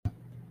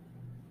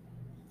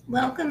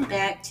Welcome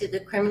back to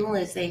the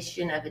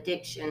criminalization of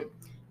addiction.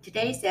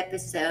 Today's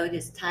episode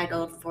is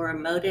titled For a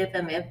Motive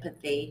of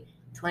Empathy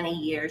 20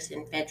 Years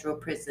in Federal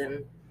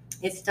Prison.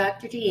 It's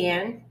Dr.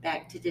 Deanne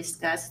back to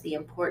discuss the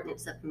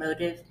importance of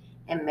motive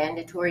and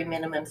mandatory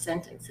minimum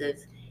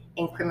sentences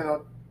in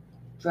criminal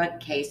drug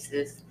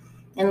cases.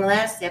 In the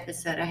last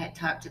episode, I had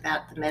talked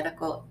about the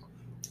medical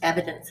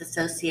evidence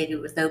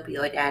associated with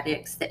opioid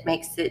addicts that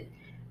makes it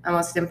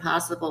almost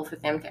impossible for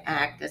them to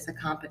act as a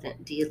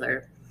competent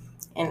dealer.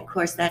 And of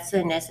course, that's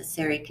a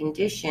necessary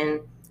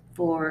condition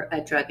for a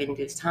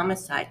drug-induced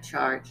homicide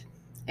charge,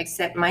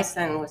 except my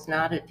son was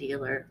not a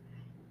dealer,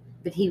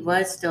 but he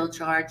was still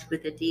charged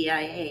with a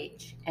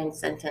DIH and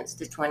sentenced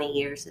to 20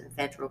 years in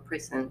federal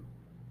prison.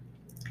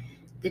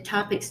 The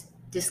topics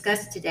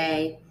discussed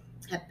today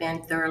have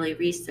been thoroughly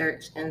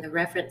researched, and the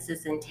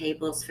references and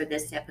tables for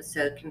this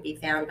episode can be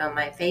found on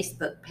my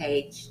Facebook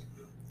page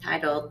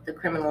titled The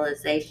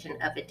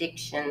Criminalization of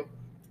Addiction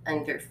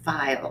under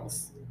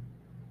Files.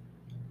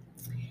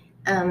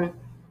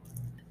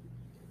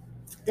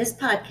 This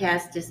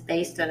podcast is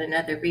based on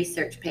another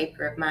research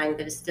paper of mine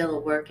that is still a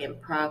work in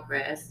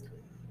progress.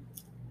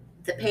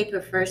 The paper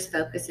first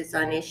focuses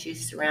on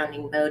issues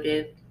surrounding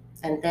motive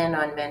and then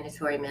on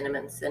mandatory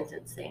minimum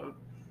sentencing.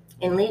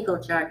 In legal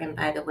jargon,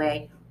 by the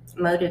way,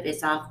 motive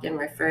is often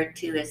referred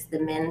to as the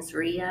mens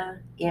rea,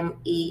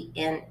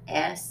 M-E-N-S-R-E-A,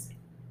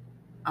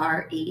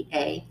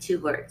 two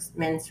words,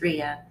 mens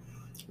rea,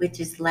 which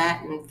is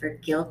Latin for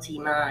guilty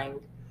mind.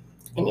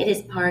 And it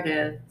is part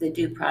of the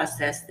due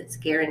process that's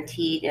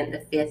guaranteed in the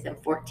 5th and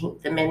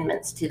 14th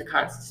Amendments to the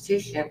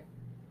Constitution.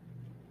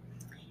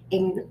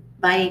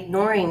 By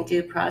ignoring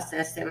due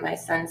process in my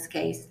son's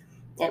case,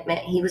 it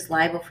meant he was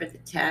liable for the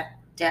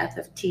death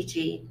of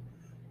TG,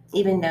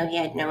 even though he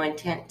had no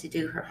intent to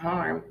do her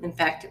harm. In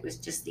fact, it was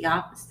just the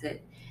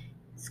opposite.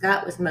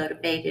 Scott was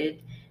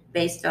motivated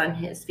based on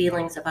his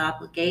feelings of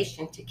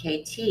obligation to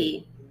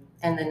KT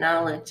and the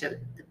knowledge of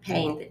the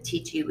pain that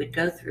TG would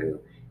go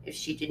through if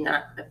she did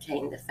not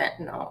obtain the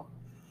fentanyl.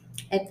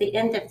 At the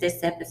end of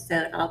this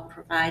episode, I'll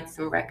provide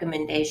some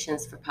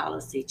recommendations for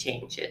policy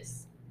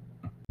changes.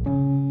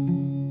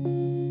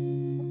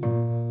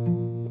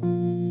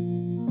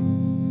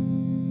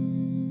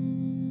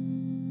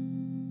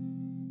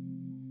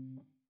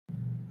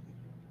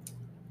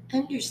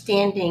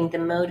 Understanding the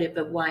motive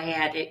of why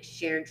addicts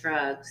share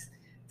drugs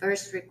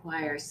first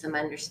requires some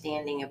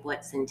understanding of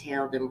what's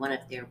entailed in one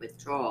of their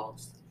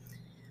withdrawals.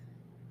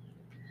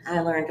 I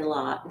learned a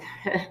lot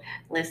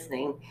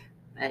listening,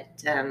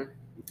 but and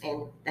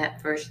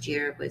that first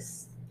year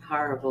was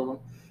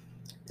horrible.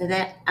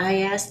 That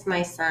I asked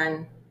my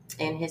son,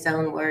 in his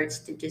own words,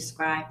 to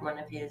describe one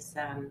of his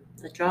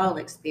withdrawal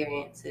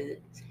experiences,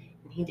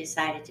 and he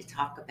decided to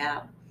talk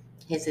about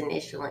his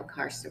initial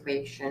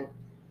incarceration.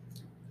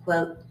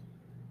 Quote,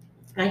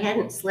 I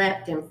hadn't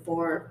slept in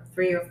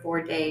 3 or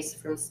 4 days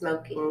from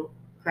smoking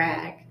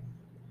crack,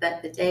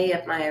 but the day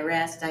of my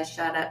arrest, I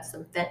shot up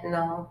some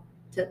fentanyl,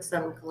 took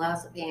some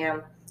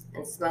clozapam,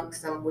 and smoked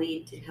some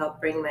weed to help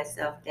bring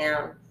myself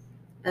down.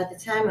 By the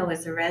time I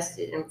was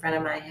arrested in front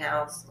of my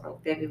house on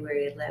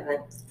February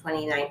 11th,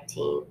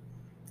 2019,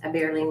 I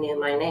barely knew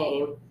my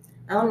name.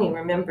 I only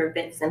remember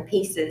bits and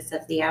pieces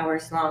of the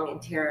hours-long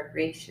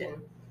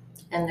interrogation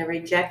and the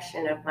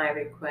rejection of my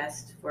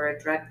request for a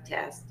drug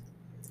test.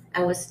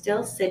 I was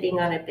still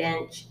sitting on a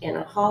bench in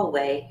a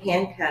hallway,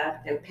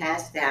 handcuffed and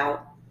passed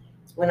out,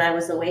 when I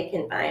was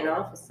awakened by an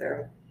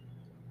officer.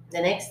 The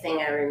next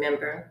thing I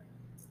remember,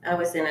 I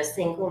was in a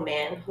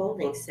single-man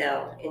holding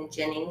cell in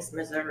Jennings,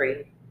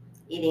 Missouri,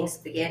 eating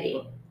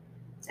spaghetti.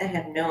 I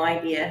have no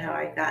idea how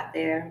I got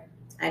there.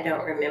 I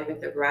don't remember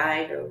the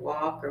ride or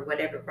walk or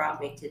whatever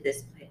brought me to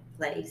this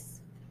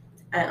place.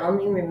 I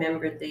only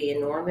remember the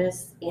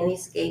enormous,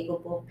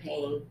 inescapable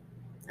pain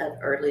of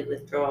early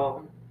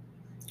withdrawal.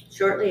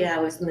 Shortly, I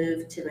was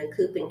moved to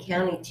Macoupin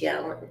County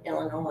Jail in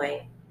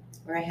Illinois,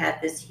 where I had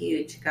this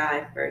huge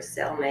guy for a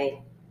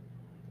cellmate.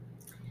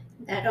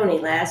 That only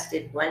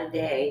lasted 1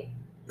 day,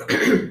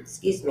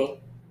 excuse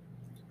me,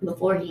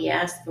 before he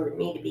asked for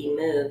me to be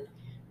moved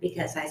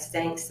because I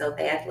stank so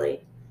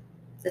badly.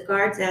 The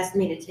guards asked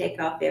me to take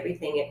off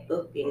everything at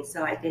booking,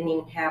 so I didn't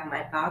even have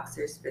my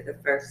boxers for the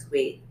first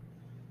week.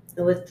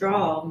 The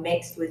withdrawal,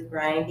 mixed with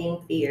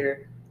grinding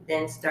fear,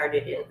 then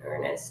started in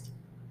earnest.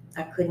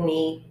 I couldn't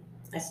eat.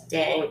 I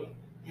stank,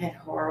 had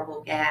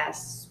horrible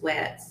gas,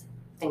 sweats,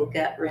 and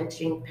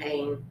gut-wrenching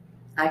pain.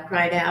 I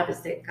cried out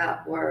as it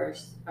got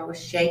worse. I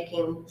was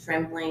shaking,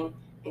 trembling,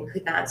 and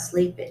could not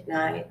sleep at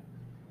night.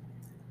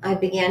 I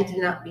began to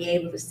not be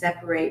able to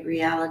separate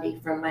reality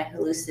from my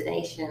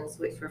hallucinations,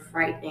 which were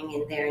frightening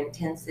in their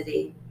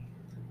intensity.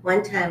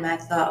 One time I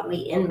thought we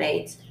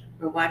inmates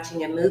were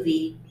watching a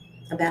movie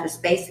about a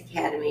space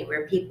academy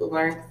where people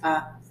learn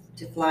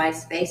to fly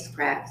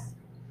spacecrafts.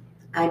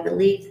 I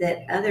believed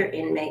that other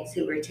inmates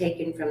who were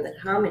taken from the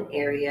common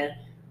area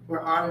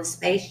were on the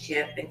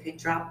spaceship and could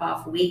drop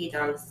off weed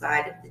on the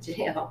side of the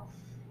jail.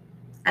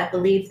 I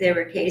believed there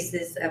were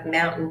cases of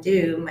Mountain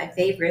Dew, my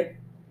favorite,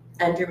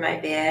 under my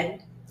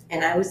bed,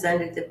 and I was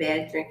under the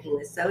bed drinking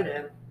the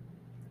soda.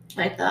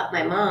 I thought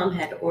my mom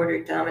had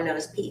ordered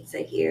Domino's pizza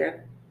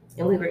here,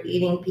 and we were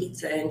eating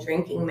pizza and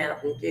drinking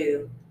Mountain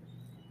Dew.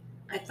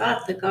 I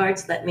thought the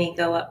guards let me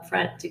go up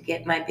front to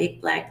get my big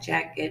black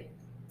jacket,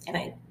 and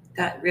I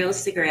got real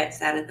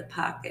cigarettes out of the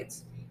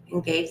pockets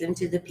and gave them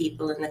to the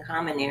people in the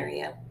common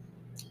area.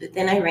 But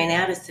then I ran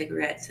out of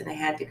cigarettes and I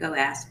had to go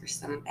ask for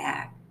some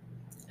back.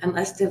 I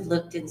must have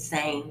looked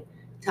insane,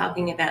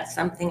 talking about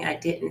something I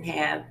didn't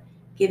have,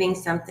 giving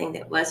something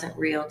that wasn't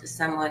real to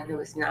someone who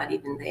was not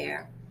even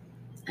there.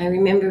 I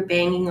remember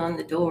banging on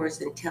the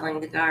doors and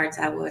telling the guards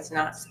I was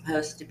not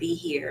supposed to be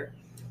here.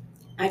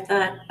 I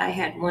thought I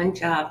had one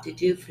job to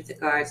do for the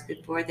guards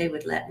before they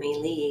would let me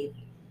leave.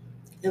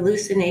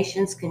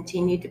 Hallucinations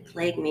continued to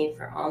plague me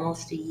for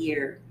almost a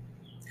year.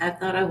 I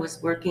thought I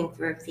was working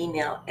for a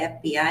female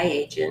FBI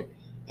agent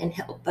and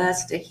helped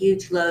bust a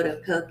huge load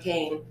of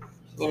cocaine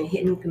in a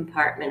hidden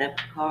compartment of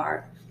the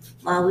car.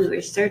 While we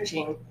were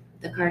searching,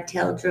 the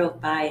cartel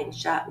drove by and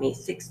shot me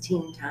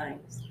 16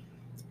 times.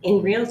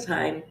 In real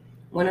time,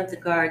 one of the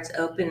guards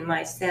opened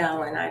my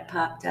cell and I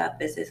popped up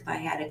as if I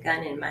had a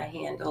gun in my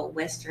hand, old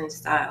Western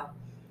style.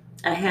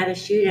 I had a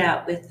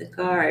shootout with the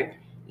guard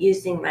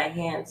using my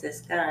hands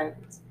as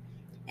guns.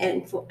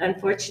 And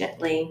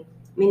unfortunately,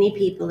 many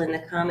people in the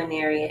common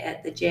area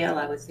at the jail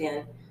I was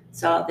in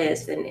saw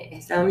this, and it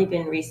has only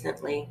been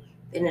recently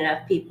that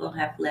enough people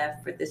have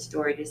left for the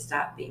story to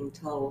stop being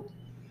told.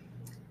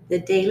 The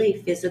daily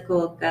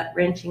physical, gut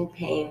wrenching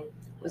pain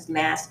was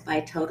masked by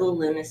total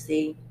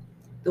lunacy.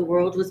 The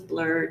world was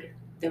blurred.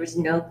 There was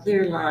no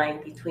clear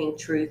line between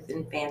truth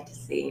and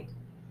fantasy.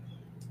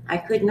 I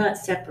could not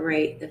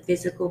separate the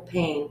physical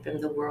pain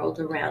from the world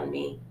around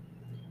me,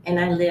 and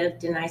I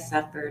lived and I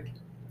suffered.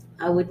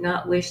 I would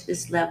not wish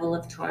this level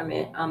of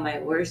torment on my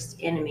worst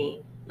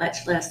enemy,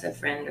 much less a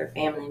friend or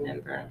family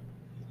member.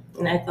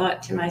 And I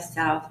thought to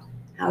myself,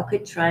 how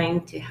could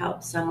trying to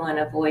help someone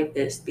avoid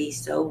this be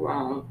so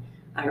wrong?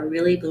 I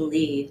really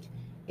believed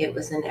it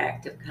was an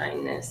act of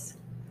kindness.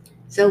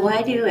 So,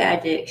 why do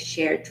addicts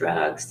share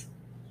drugs?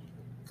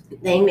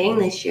 They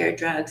mainly share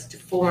drugs to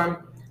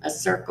form a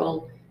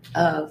circle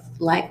of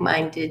like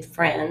minded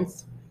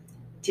friends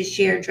to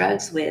share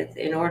drugs with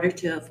in order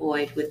to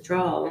avoid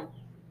withdrawal.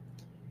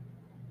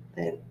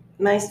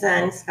 My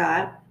son,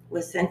 Scott,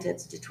 was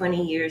sentenced to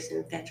 20 years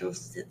in federal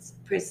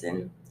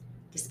prison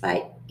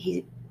despite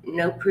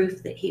no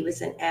proof that he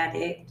was an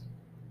addict.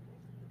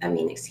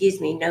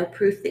 No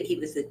proof that he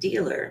was a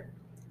dealer,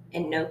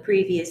 and no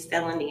previous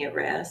felony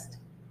arrest,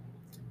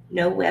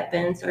 no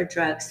weapons or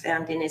drugs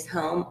found in his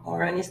home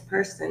or on his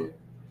person.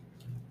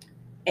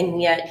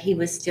 And yet he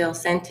was still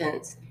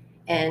sentenced.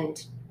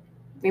 And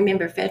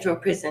remember, federal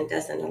prison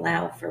doesn't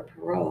allow for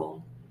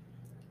parole.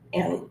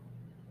 And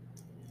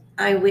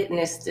I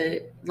witnessed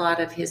a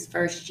lot of his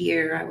first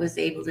year. I was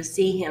able to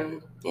see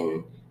him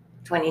in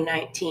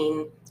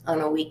 2019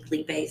 on a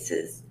weekly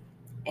basis.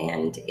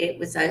 And it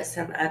was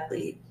some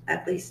ugly,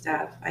 ugly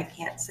stuff. I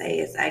can't say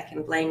as I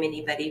can blame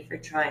anybody for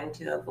trying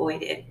to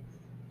avoid it.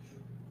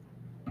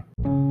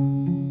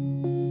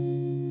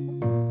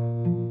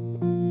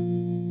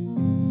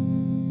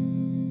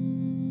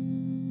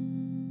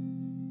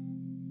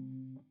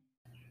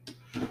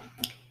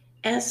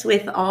 As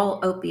with all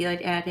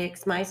opioid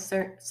addicts, my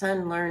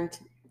son learned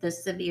the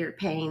severe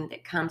pain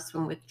that comes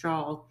from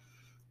withdrawal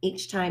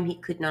each time he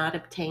could not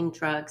obtain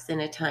drugs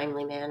in a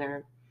timely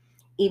manner.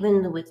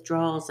 Even the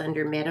withdrawals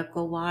under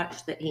medical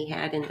watch that he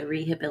had in the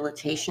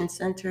rehabilitation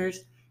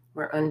centers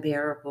were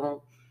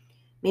unbearable.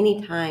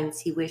 Many times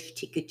he wished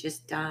he could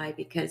just die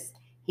because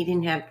he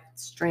didn't have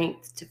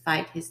strength to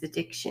fight his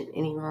addiction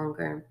any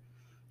longer.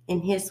 In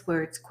his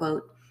words,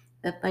 quote,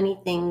 the funny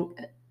thing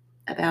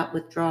about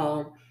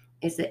withdrawal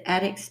is that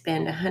addicts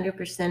spend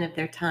 100% of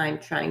their time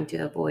trying to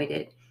avoid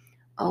it.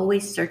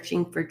 Always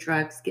searching for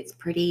drugs gets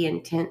pretty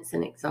intense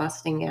and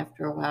exhausting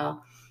after a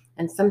while.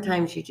 And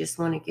sometimes you just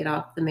want to get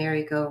off the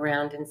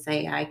merry-go-round and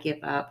say, I give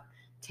up,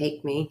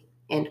 take me,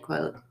 end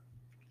quote.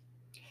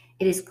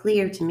 It is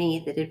clear to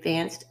me that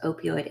advanced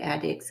opioid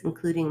addicts,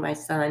 including my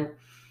son,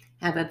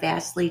 have a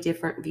vastly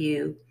different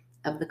view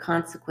of the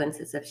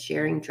consequences of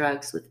sharing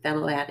drugs with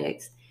fellow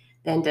addicts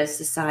than does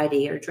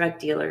society or drug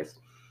dealers.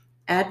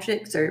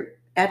 Addicts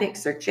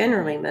are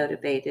generally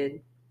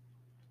motivated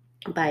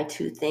by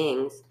two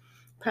things.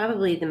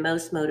 Probably the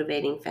most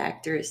motivating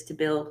factor is to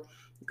build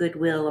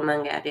goodwill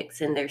among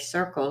addicts in their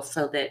circle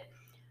so that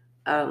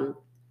um,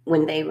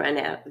 when they run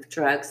out of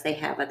drugs, they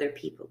have other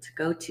people to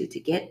go to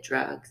get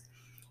drugs.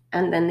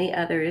 And then the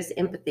other is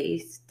empathy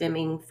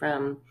stemming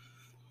from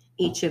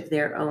each of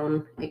their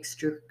own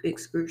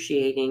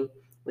excruciating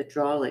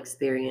withdrawal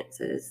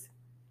experiences.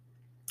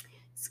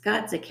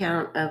 Scott's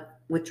account of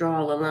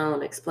withdrawal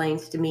alone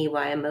explains to me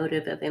why a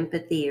motive of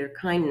empathy or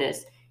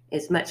kindness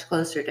is much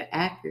closer to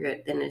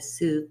accurate than an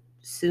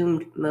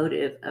assumed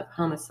motive of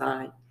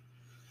homicide.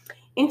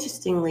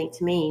 Interestingly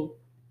to me,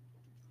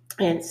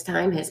 as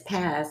time has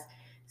passed,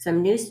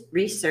 some new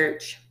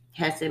research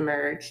has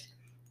emerged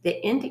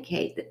that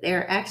indicate that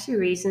there are actually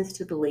reasons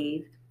to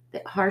believe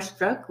that harsh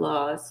drug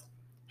laws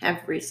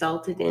have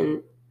resulted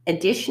in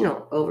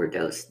additional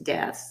overdose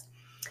deaths.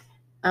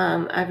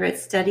 I've read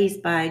studies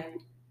by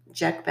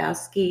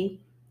Jakubowski,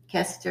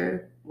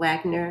 Kester,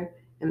 Wagner,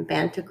 and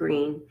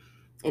Banter-Green,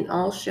 and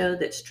all show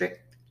that strict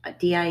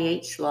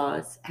DIH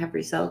laws have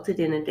resulted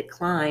in a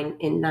decline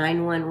in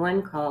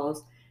 911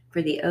 calls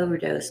for the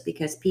overdose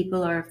because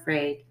people are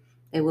afraid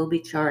they will be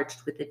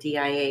charged with the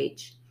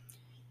DIH.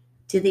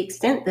 To the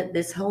extent that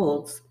this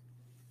holds,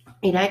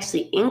 it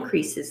actually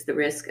increases the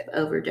risk of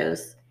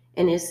overdose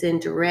and is in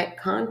direct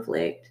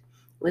conflict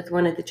with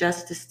one of the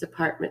Justice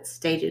Department's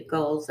stated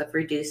goals of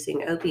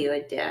reducing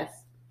opioid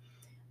deaths.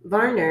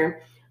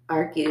 Varner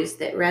argues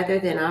that rather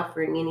than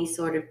offering any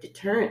sort of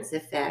deterrence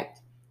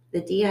effect,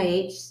 the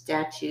DIH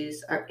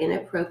statutes are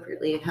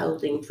inappropriately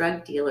holding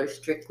drug dealers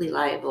strictly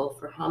liable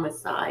for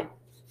homicide.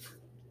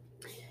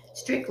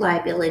 Strict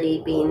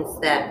liability means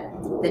that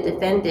the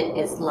defendant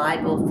is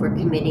liable for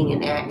committing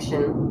an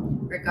action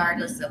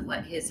regardless of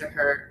what his or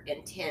her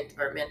intent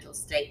or mental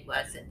state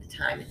was at the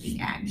time of the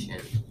action.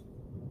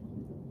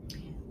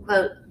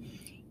 Quote,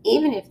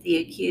 even if the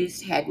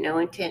accused had no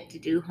intent to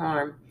do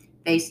harm,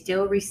 they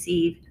still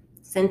receive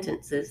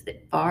sentences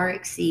that far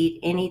exceed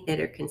any that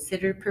are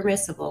considered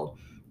permissible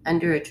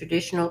under a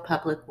traditional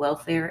public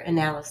welfare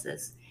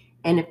analysis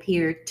and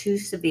appear too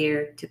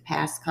severe to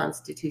pass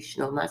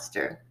constitutional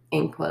muster,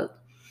 end quote.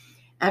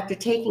 After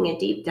taking a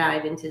deep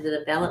dive into the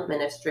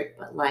development of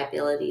strict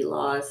liability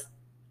laws,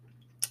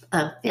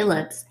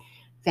 Phillips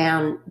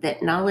found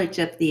that knowledge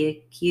of the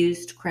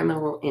accused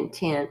criminal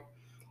intent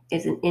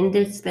is an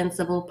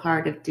indispensable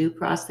part of due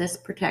process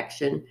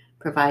protection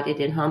provided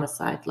in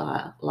homicide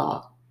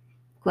law.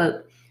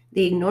 Quote,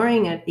 the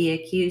ignoring of the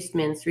accused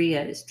mens rea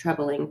is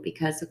troubling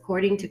because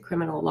according to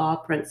criminal law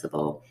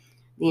principle,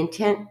 the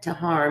intent to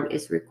harm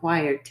is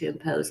required to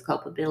impose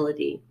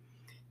culpability.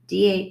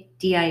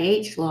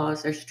 DIH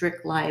laws are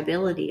strict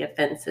liability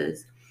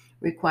offenses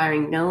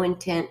requiring no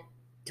intent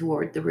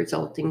toward the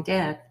resulting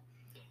death.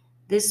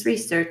 This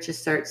research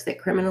asserts that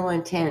criminal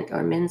intent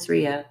or mens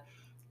rea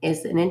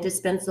is an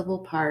indispensable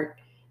part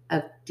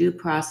of due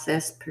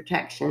process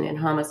protection in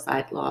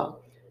homicide law.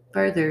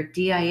 Further,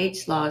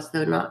 DIH laws,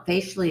 though not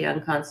facially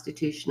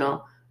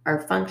unconstitutional,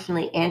 are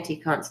functionally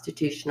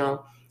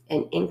anti-constitutional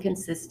and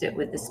inconsistent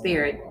with the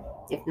spirit,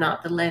 if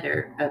not the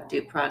letter, of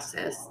due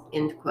process,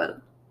 end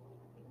quote.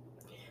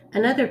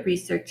 Another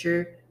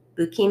researcher,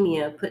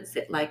 Bukemia, puts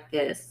it like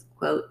this,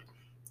 quote,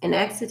 an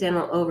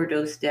accidental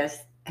overdose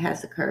death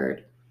has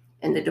occurred,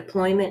 and the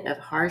deployment of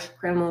harsh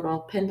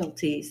criminal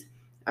penalties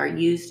are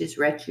used as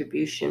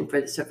retribution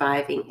for the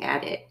surviving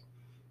addict.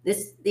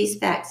 These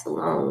facts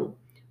alone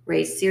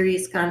raise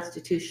serious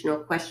constitutional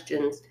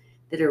questions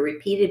that are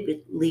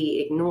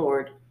repeatedly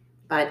ignored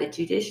by the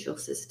judicial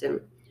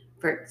system.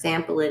 For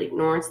example, it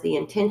ignores the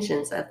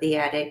intentions of the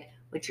addict,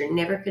 which are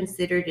never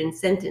considered in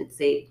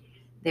sentencing,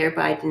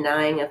 thereby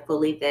denying a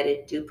fully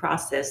vetted due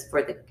process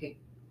for the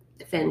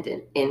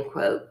defendant, end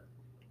quote.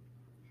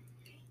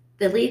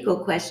 The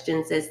legal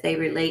questions as they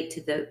relate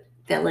to the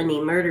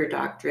felony murder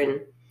doctrine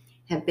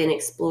have been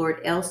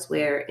explored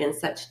elsewhere in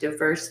such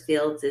diverse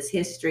fields as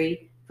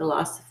history,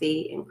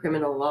 philosophy, and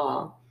criminal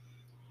law.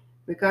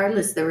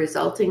 Regardless, the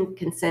resulting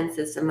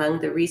consensus among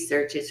the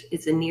researchers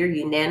is a near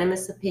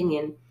unanimous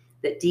opinion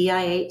that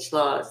DIH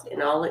laws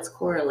and all its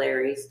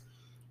corollaries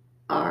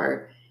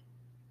are,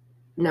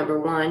 number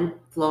one,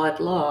 flawed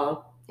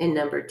law, and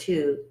number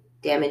two,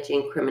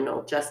 damaging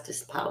criminal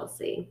justice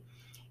policy.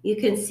 You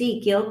can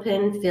see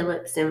Gilpin,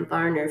 Phillips, and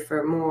Varner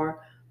for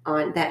more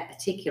on that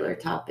particular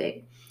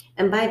topic.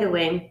 And by the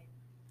way,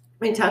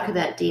 when we talk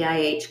about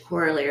DIH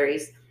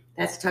corollaries,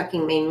 that's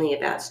talking mainly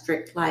about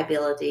strict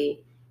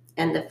liability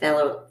and the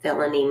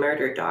felony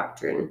murder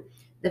doctrine.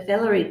 The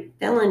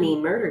felony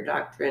murder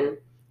doctrine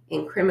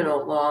in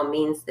criminal law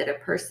means that a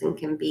person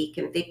can be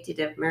convicted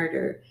of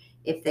murder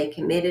if they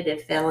committed a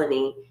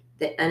felony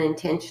that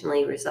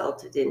unintentionally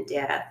resulted in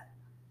death.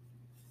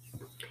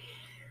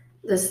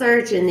 The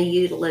surge in the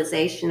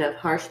utilization of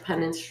harsh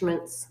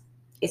punishments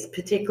is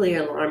particularly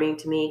alarming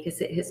to me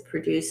because it has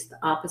produced the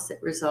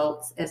opposite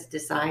results as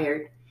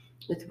desired,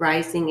 with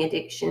rising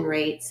addiction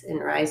rates and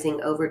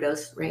rising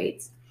overdose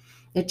rates.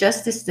 The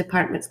Justice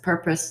Department's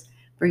purpose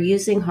for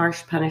using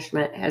harsh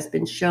punishment has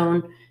been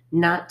shown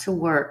not to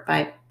work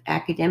by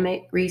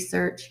academic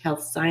research,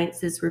 health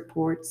sciences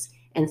reports,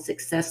 and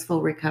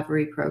successful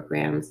recovery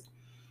programs.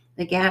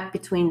 The gap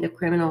between the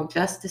criminal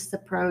justice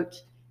approach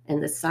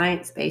and the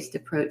science-based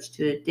approach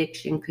to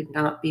addiction could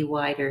not be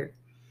wider.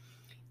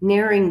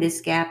 Narrowing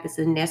this gap is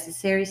a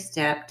necessary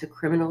step to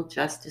criminal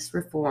justice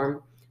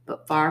reform,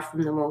 but far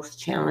from the most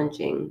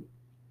challenging.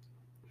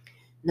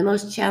 The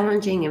most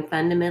challenging and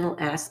fundamental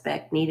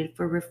aspect needed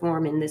for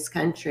reform in this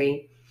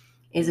country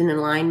is an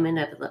alignment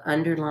of the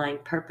underlying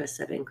purpose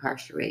of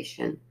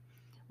incarceration.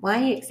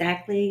 Why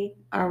exactly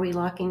are we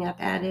locking up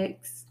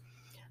addicts?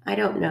 I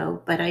don't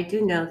know, but I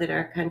do know that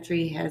our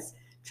country has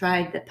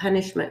tried the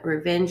punishment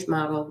revenge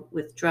model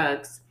with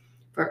drugs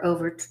for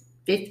over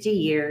 50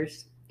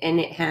 years, and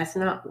it has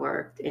not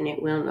worked, and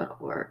it will not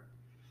work.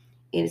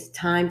 It is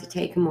time to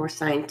take a more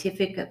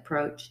scientific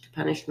approach to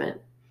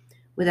punishment.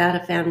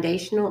 Without a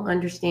foundational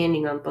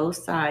understanding on both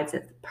sides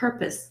of the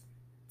purpose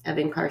of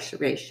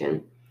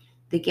incarceration,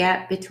 the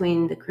gap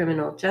between the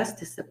criminal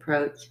justice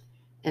approach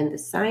and the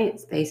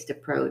science-based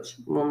approach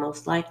will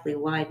most likely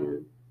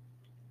widen.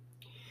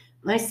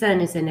 My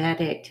son is an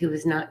addict who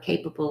is not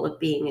capable of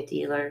being a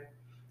dealer.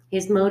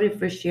 His motive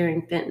for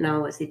sharing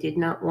fentanyl was he did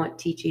not want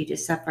TG to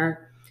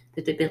suffer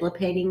the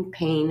debilitating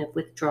pain of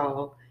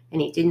withdrawal, and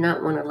he did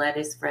not want to let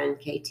his friend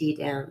KT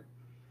down.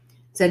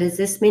 So does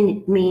this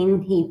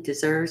mean he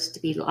deserves to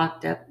be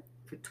locked up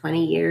for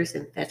 20 years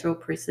in federal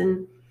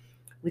prison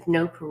with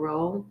no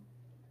parole?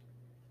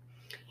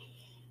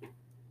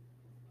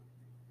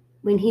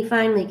 When he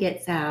finally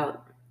gets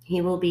out, he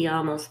will be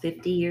almost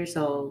 50 years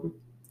old,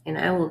 and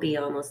I will be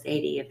almost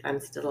 80 if I'm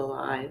still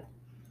alive.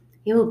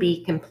 He will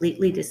be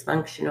completely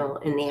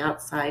dysfunctional in the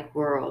outside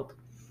world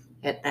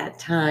at that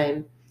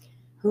time.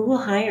 Who will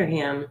hire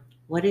him?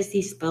 What is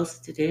he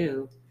supposed to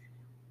do?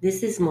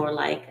 This is more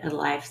like a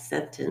life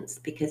sentence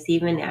because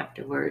even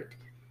afterward,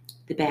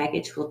 the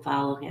baggage will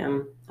follow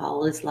him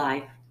all his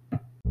life.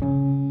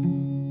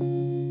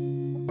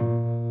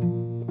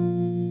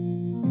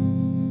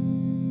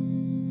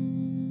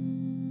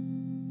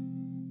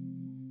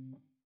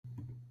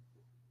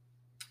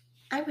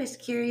 I was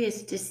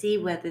curious to see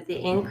whether the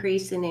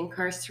increase in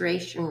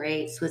incarceration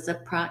rates was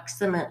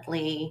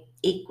approximately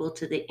equal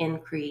to the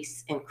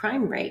increase in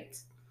crime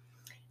rates.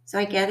 So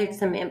I gathered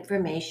some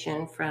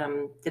information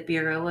from the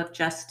Bureau of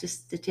Justice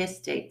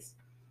Statistics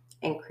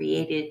and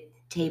created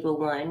Table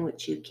 1,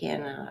 which you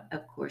can,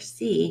 of course,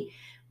 see,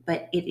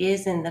 but it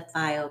is in the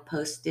file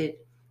posted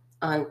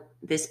on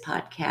this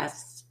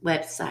podcast's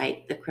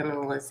website, The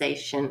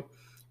Criminalization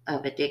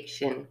of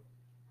Addiction.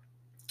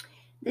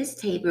 This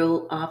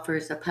table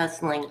offers a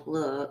puzzling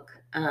look.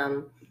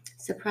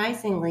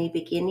 Surprisingly,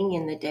 beginning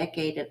in the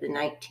decade of the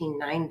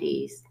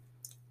 1990s,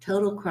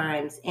 total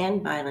crimes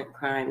and violent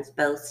crimes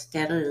both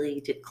steadily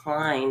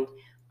declined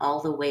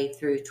all the way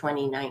through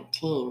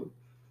 2019.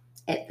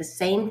 At the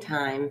same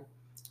time,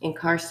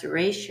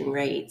 incarceration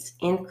rates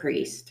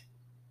increased.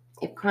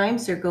 If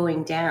crimes are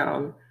going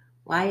down,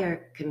 why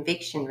are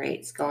conviction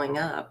rates going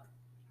up?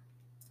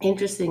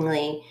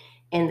 Interestingly,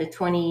 in the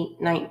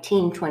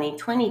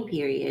 2019-2020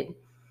 period,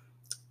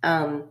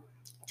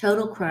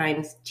 total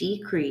crimes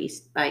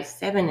decreased by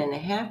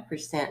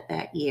 7.5%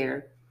 that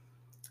year.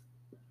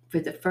 For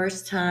the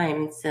first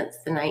time since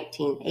the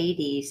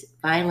 1980s,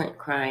 violent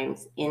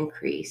crimes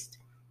increased,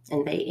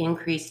 and they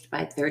increased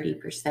by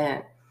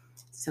 30%.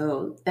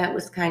 So that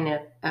was kind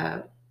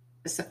of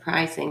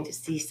surprising to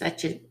see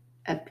such a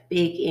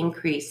big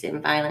increase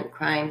in violent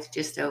crimes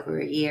just over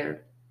a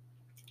year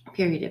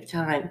period of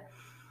time.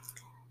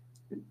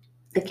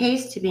 The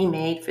case to be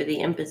made for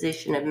the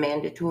imposition of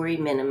mandatory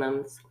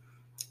minimums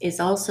is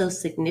also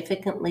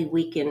significantly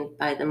weakened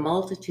by the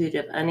multitude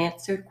of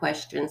unanswered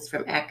questions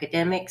from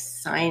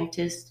academics,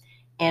 scientists,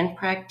 and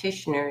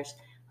practitioners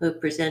who have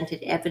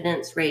presented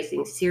evidence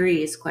raising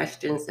serious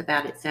questions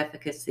about its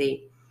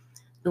efficacy.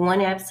 The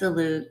one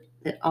absolute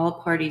that all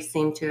parties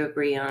seem to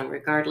agree on,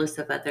 regardless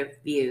of other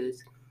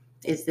views,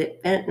 is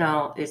that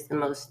fentanyl is the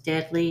most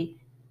deadly,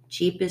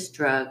 cheapest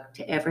drug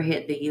to ever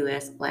hit the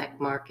U.S. black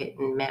market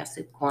in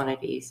massive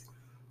quantities.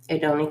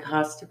 It only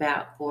costs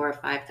about $4 or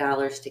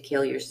 $5 to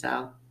kill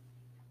yourself.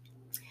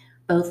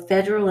 Both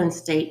federal and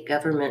state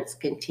governments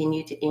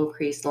continue to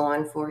increase law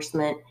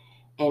enforcement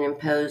and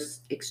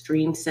impose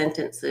extreme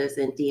sentences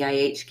in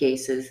DIH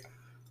cases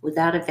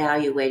without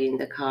evaluating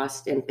the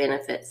cost and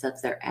benefits of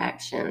their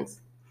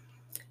actions.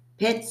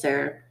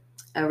 Pitzer,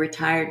 a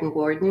retired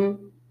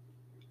warden,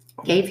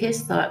 gave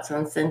his thoughts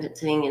on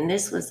sentencing, and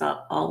this was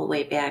all the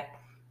way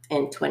back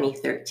in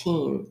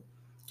 2013.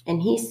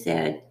 And he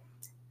said,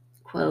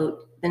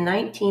 quote, "The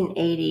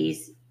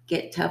 1980s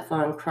get tough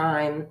on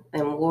crime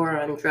and war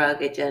on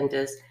drug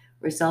agendas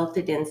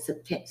resulted in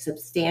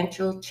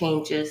substantial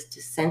changes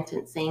to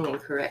sentencing and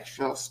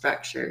correctional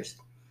structures.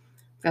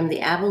 From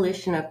the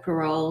abolition of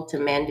parole to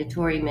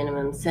mandatory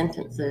minimum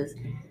sentences,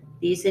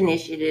 these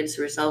initiatives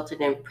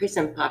resulted in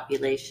prison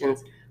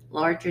populations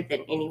larger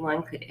than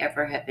anyone could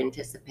ever have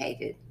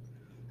anticipated.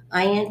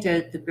 I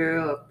entered the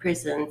Bureau of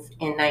Prisons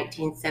in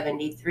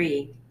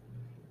 1973.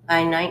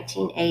 By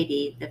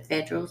 1980, the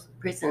federal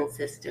prison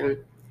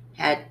system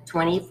had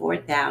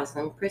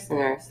 24,000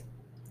 prisoners.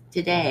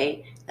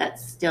 Today,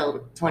 that's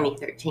still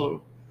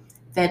 2013,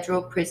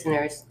 federal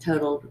prisoners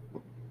totaled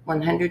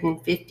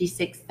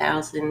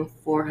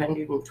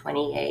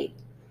 156,428.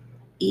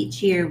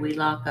 Each year, we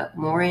lock up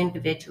more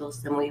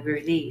individuals than we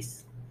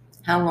release.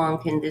 How long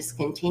can this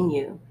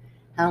continue?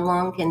 How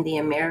long can the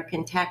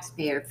American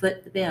taxpayer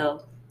foot the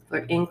bill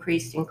for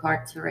increased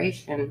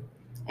incarceration?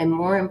 And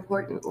more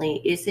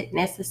importantly, is it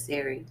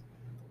necessary?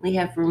 We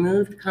have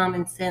removed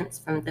common sense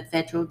from the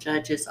federal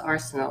judge's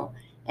arsenal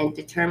and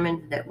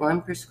determined that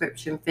one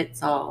prescription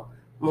fits all,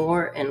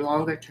 more and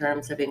longer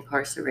terms of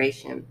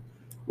incarceration.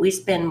 We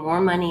spend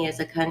more money as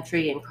a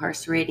country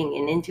incarcerating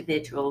an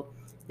individual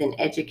than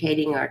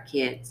educating our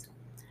kids.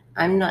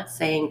 I'm not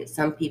saying that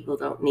some people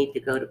don't need to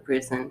go to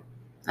prison.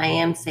 I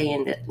am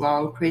saying that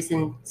long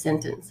prison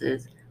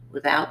sentences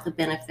without the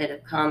benefit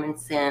of common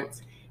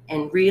sense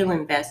and real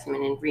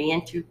investment in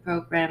reentry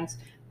programs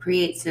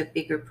creates a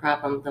bigger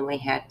problem than we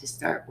had to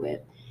start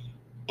with,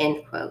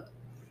 end quote.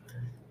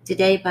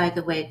 Today, by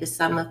the way, the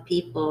sum of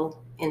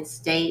people in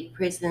state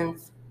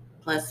prisons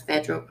plus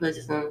federal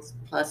prisons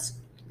plus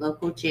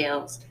local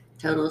jails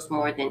totals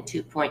more than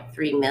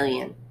 2.3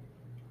 million.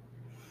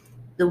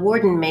 The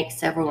warden makes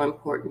several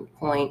important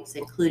points,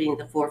 including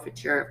the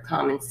forfeiture of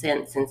common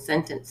sense in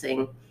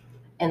sentencing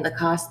and the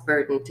cost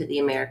burden to the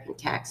American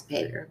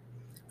taxpayer.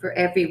 For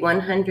every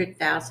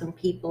 100,000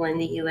 people in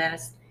the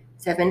U.S.,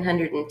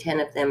 710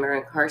 of them are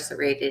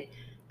incarcerated,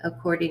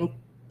 according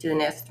to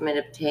an estimate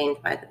obtained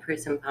by the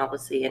Prison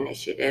Policy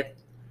Initiative.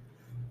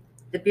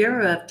 The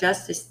Bureau of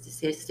Justice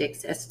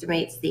Statistics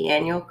estimates the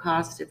annual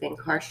cost of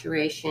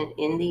incarceration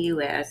in the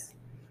U.S.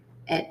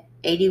 at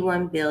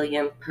 $81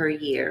 billion per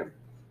year.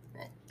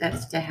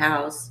 That's to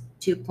house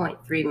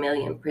 2.3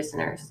 million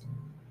prisoners.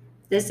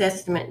 This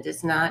estimate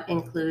does not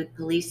include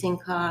policing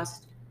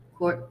cost,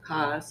 court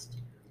cost,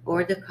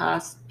 or the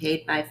costs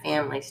paid by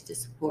families to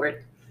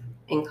support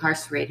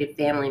incarcerated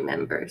family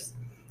members.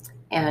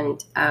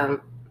 And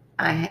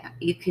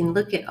you can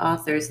look at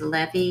authors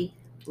Levy,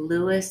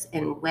 Lewis,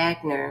 and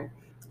Wagner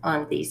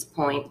on these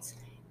points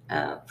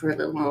for a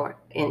little more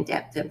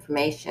in-depth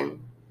information.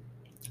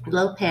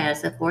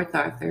 Lopez, a fourth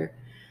author,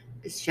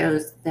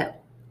 shows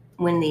that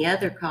when the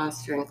other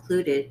costs are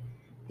included,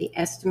 the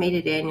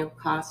estimated annual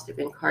cost of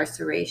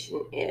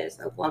incarceration is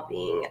a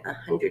whopping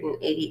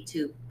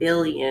 $182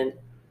 billion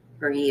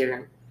per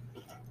year.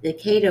 The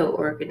Cato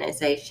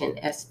organization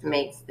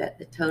estimates that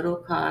the total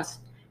cost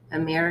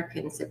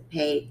Americans have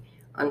paid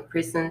on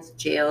prisons,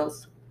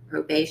 jails,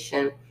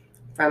 probation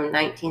from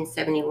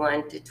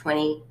 1971 to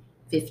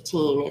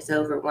 2015 is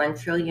over $1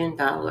 trillion,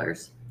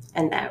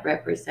 and that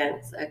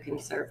represents a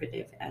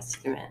conservative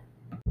estimate.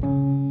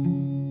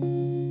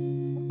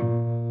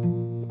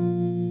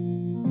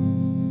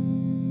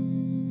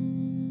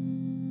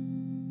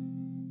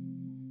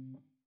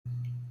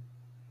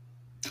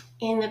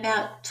 In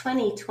about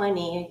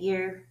 2020,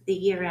 the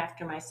year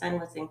after my son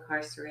was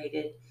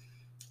incarcerated,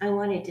 I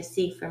wanted to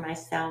see for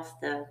myself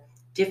the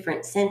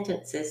different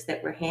sentences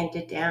that were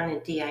handed down in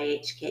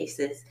DIH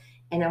cases,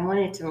 and I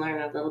wanted to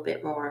learn a little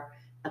bit more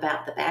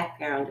about the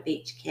background of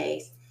each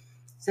case.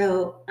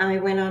 So I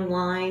went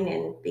online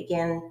and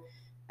began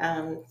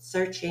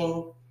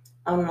searching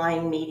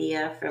online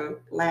media from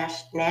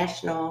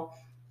national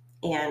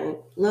and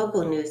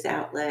local news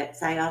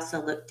outlets. I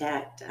also looked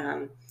at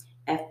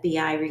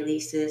FBI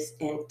releases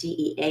and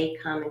DEA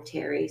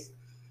commentaries.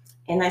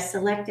 And I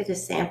selected a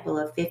sample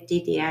of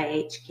 50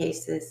 DIH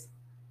cases.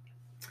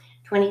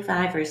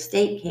 25 are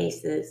state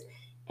cases,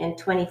 and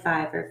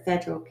 25 are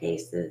federal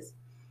cases.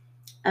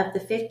 Of the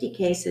 50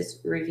 cases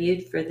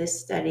reviewed for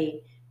this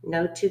study,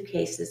 no two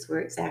cases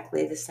were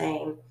exactly the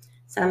same.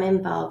 Some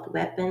involved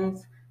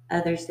weapons,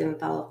 others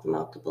involved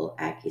multiple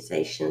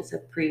accusations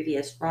of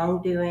previous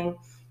wrongdoing,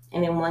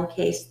 and in one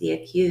case, the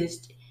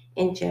accused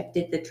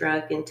injected the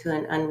drug into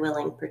an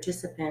unwilling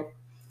participant.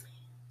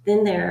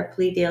 Then there are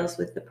plea deals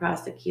with the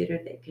prosecutor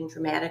that can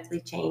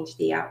dramatically change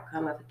the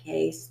outcome of a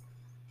case.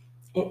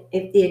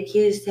 If the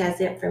accused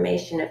has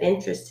information of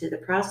interest to the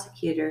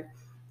prosecutor,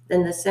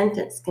 then the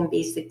sentence can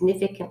be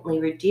significantly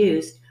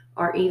reduced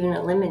or even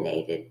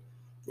eliminated.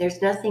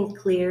 There's nothing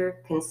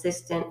clear,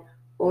 consistent,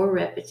 or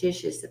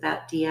repetitious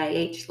about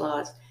DIH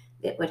laws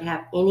that would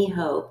have any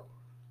hope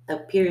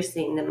of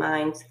piercing the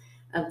minds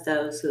of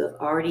those who have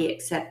already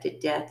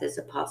accepted death as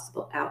a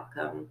possible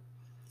outcome.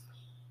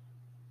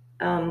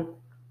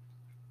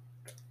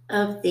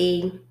 Of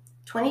the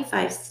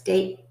 25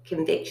 state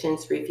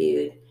convictions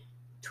reviewed,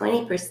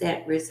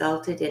 20%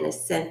 resulted in a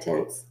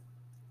sentence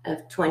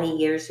of 20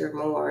 years or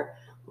more,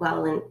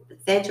 while in the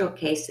federal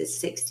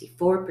cases,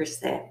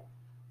 64%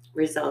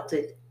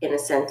 resulted in a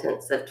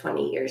sentence of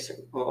 20 years or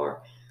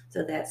more.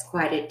 So that's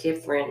quite a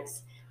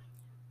difference.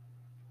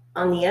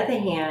 On the other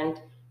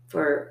hand,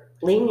 for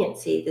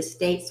leniency, the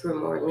states were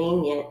more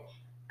lenient.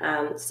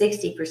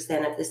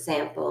 60% of the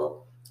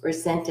sample were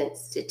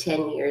sentenced to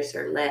 10 years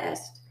or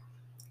less.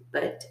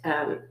 But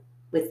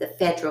with the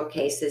federal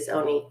cases,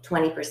 only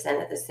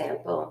 20% of the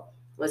sample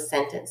was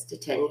sentenced to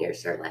 10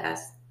 years or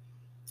less.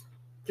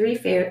 Three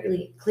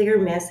fairly clear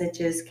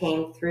messages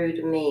came through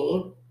to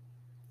me.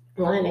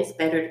 One, it's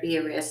better to be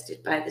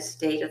arrested by the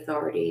state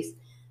authorities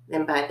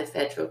than by the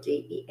federal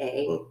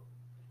DEA.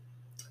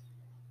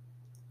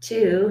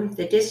 Two,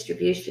 the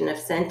distribution of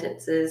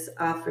sentences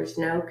offers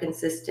no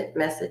consistent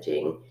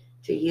messaging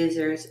to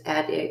users,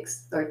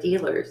 addicts, or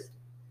dealers,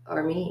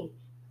 or me.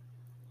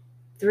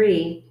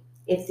 Three,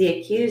 if the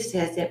accused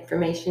has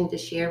information to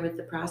share with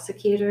the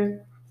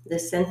prosecutor, the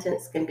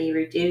sentence can be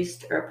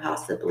reduced or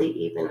possibly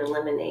even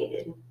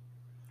eliminated.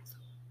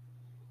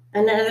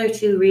 Another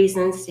two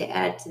reasons to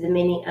add to the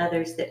many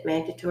others that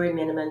mandatory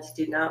minimums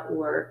do not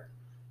work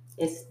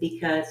is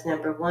because,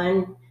 number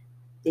one,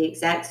 the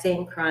exact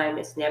same crime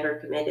is never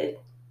committed.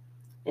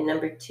 And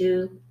number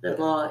two, the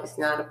law is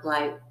not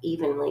applied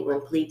evenly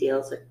when plea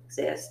deals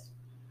exist.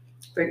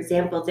 For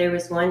example, there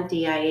was one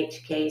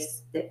DIH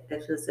case that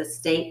was a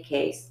state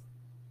case,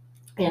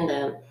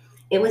 and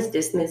It was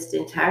dismissed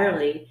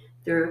entirely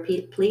through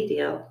a plea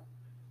deal,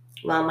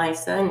 while my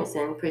son is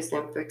in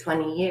prison for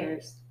 20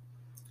 years,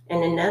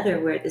 and another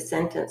where the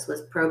sentence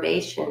was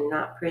probation,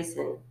 not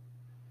prison.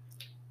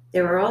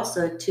 There were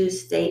also two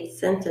state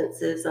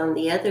sentences on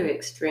the other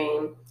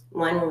extreme.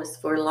 One was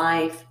for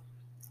life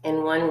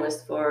and one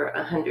was for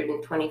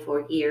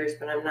 124 years,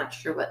 but I'm not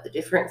sure what the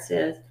difference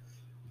is.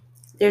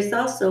 There's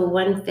also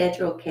one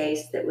federal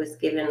case that was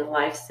given a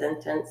life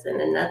sentence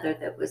and another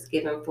that was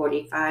given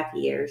 45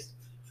 years.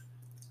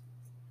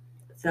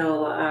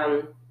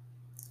 So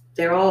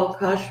they're all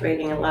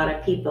incarcerating a lot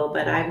of people,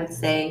 but I would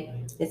say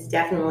it's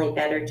definitely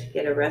better to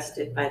get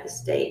arrested by the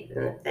state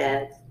than the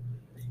feds.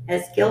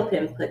 As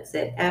Gilpin puts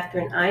it, after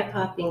an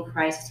eye-popping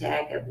price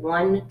tag of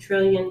 $1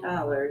 trillion,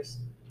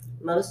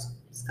 most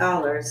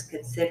scholars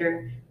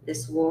consider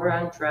this war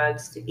on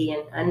drugs to be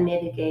an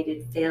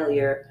unmitigated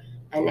failure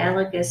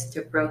analogous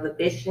to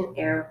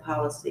Prohibition-era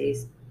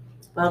policies.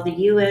 While the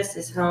U.S.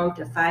 is home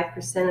to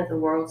 5% of the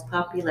world's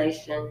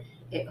population,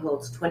 it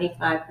holds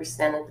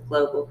 25% of the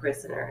global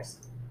prisoners.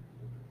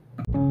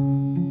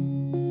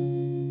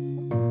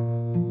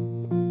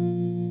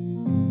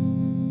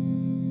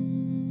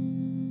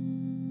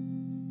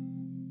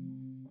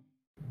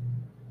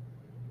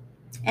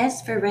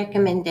 As for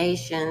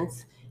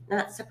recommendations,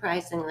 not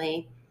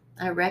surprisingly,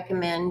 I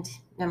recommend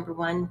number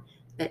one,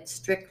 that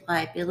strict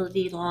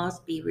liability laws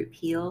be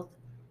repealed.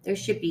 There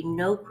should be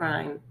no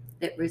crime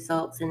that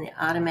results in the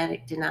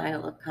automatic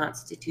denial of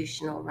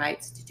constitutional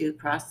rights to due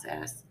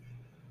process.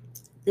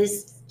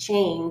 This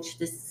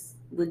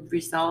would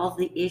resolve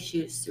the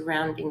issues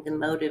surrounding the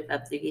motive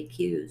of the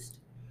accused.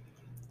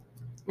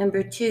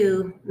 Number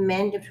two,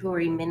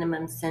 mandatory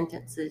minimum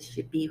sentences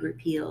should be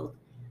repealed.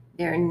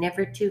 There are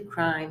never two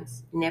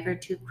crimes, never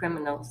two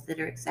criminals that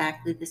are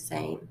exactly the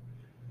same.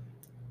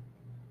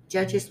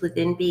 Judges would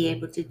then be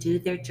able to do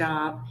their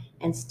job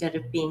instead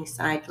of being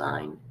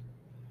sidelined.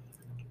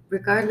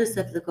 Regardless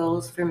of the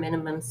goals for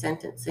minimum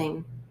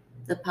sentencing,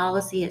 the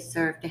policy has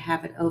served to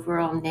have an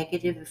overall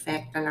negative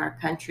effect on our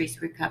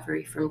country's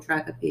recovery from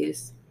drug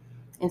abuse.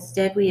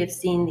 Instead, we have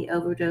seen the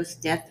overdose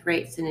death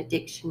rates and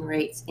addiction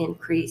rates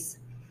increase.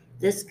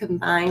 This,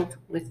 combined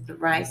with the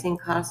rising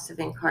costs of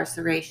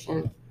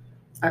incarceration,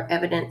 are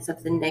evidence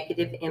of the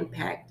negative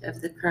impact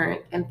of the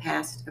current and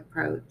past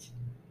approach.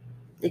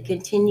 The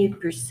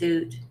continued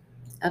pursuit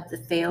of the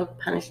failed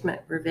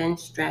punishment revenge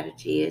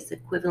strategy is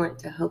equivalent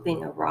to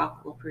hoping a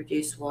rock will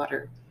produce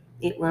water.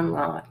 It will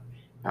not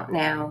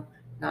now,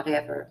 not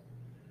ever.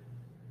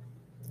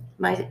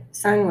 My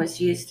son was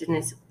used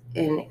as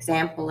an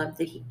example of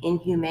the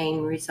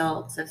inhumane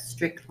results of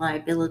strict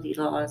liability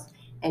laws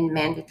and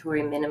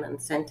mandatory minimum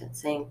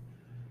sentencing.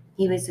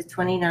 He was a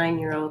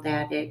 29-year-old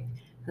addict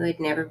who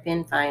had never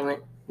been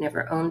violent,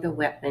 never owned a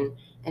weapon,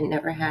 and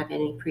never had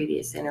any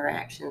previous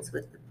interactions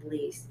with the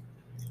police.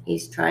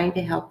 He's trying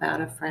to help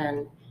out a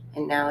friend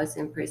and now is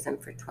in prison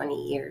for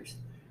 20 years.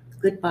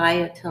 Goodbye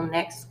until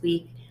next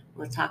week.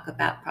 We'll talk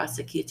about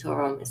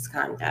prosecutorial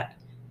misconduct.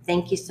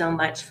 Thank you so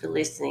much for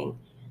listening.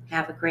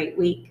 Have a great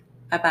week.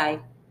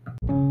 Bye-bye.